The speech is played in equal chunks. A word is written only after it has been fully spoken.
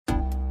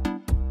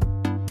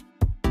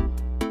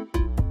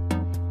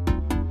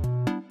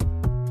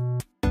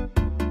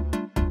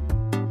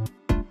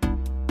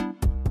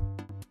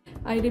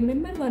I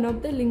remember one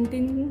of the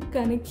LinkedIn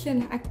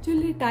connection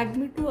actually tagged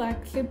me to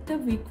accept the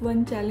week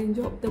 1 challenge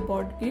of the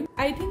board game.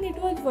 I think it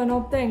was one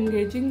of the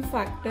engaging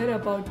factor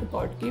about the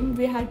board game.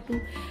 We had to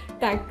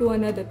tag to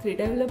another 3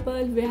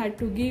 developers, we had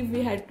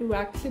to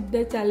accept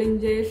the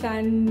challenges,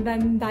 and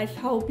then that's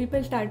how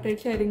people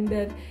started sharing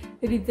their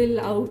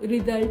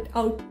result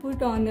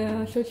output on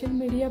a social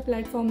media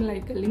platform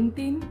like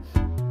LinkedIn.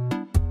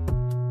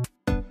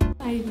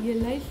 I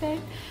realized that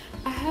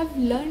I have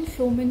learned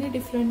so many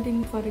different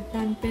things, for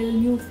example,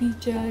 new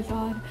features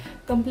or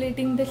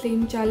completing the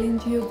same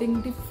challenge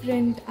using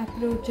different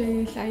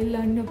approaches. I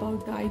learned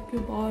about the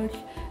IQ bots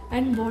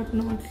and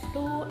whatnot.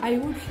 So I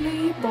would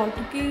say board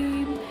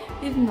game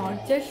is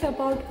not just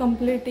about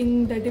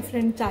completing the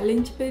different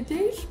challenge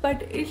pages,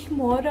 but it's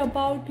more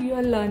about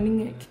your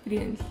learning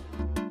experience.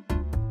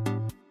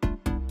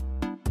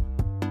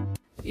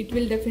 It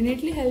will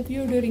definitely help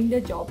you during the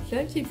job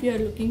search. If you are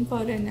looking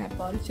for an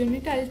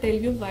opportunity, I'll tell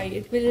you why.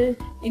 It will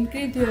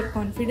increase your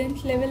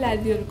confidence level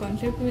as your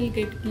concept will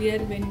get clear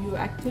when you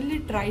actually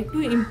try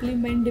to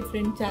implement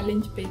different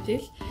challenge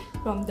pages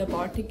from the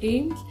board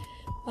games.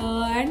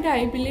 And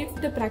I believe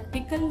the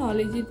practical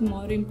knowledge is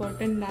more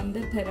important than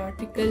the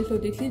theoretical. So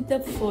this is the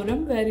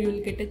forum where you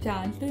will get a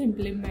chance to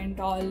implement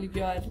all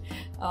your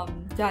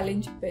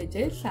challenge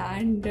pages,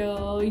 and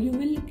you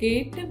will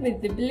get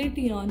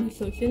visibility on a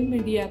social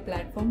media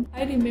platform.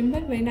 I remember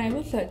when I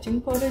was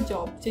searching for a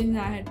job change,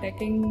 I had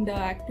taken the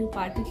active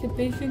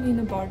participation in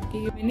a board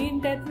game. Many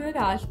interviewers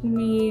asked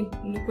me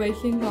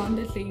questions on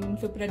the same.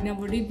 So Pradnya,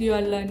 what is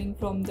your learning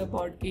from the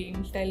board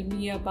games? Tell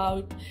me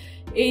about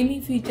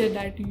any feature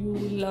that you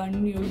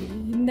learn newly.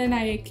 And then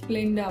I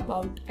explained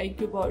about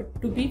IQ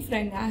bot. To be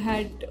frank, I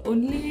had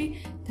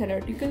only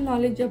theoretical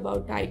knowledge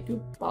about IQ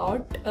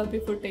bot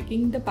before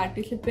taking the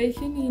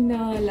participation in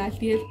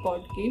last year's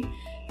board game.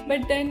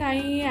 But then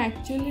I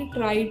actually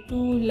tried to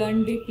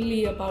learn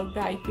deeply about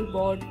the IQ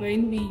bot,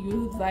 when we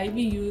use, why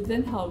we use,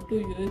 and how to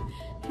use.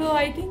 So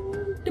I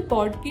think the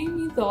board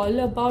game is all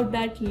about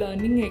that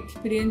learning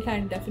experience,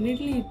 and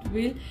definitely it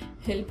will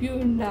help you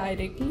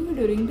indirectly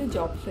during the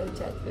job search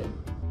as well.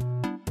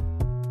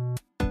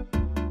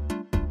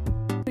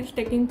 Is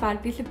taking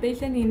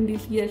participation in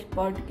this year's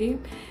board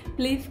game,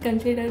 please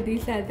consider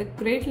this as a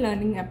great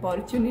learning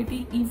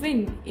opportunity,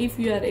 even if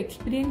you are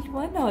experienced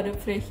one or a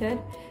fresher.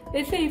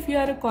 Let's say if you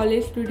are a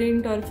college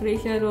student or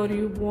fresher, or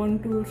you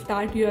want to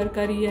start your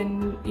career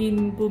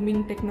in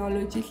booming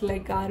technologies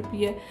like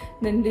RPA,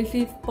 then this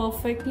is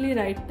perfectly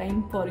right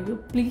time for you.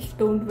 Please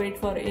don't wait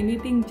for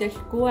anything, just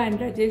go and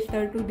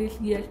register to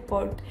this year's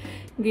board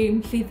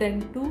game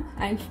season 2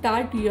 and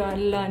start your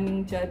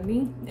learning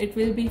journey. It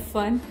will be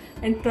fun,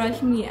 and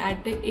trust me,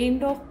 at the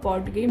end of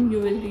board game you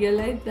will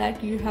realize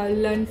that you have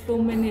learned so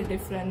many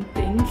different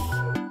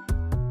things.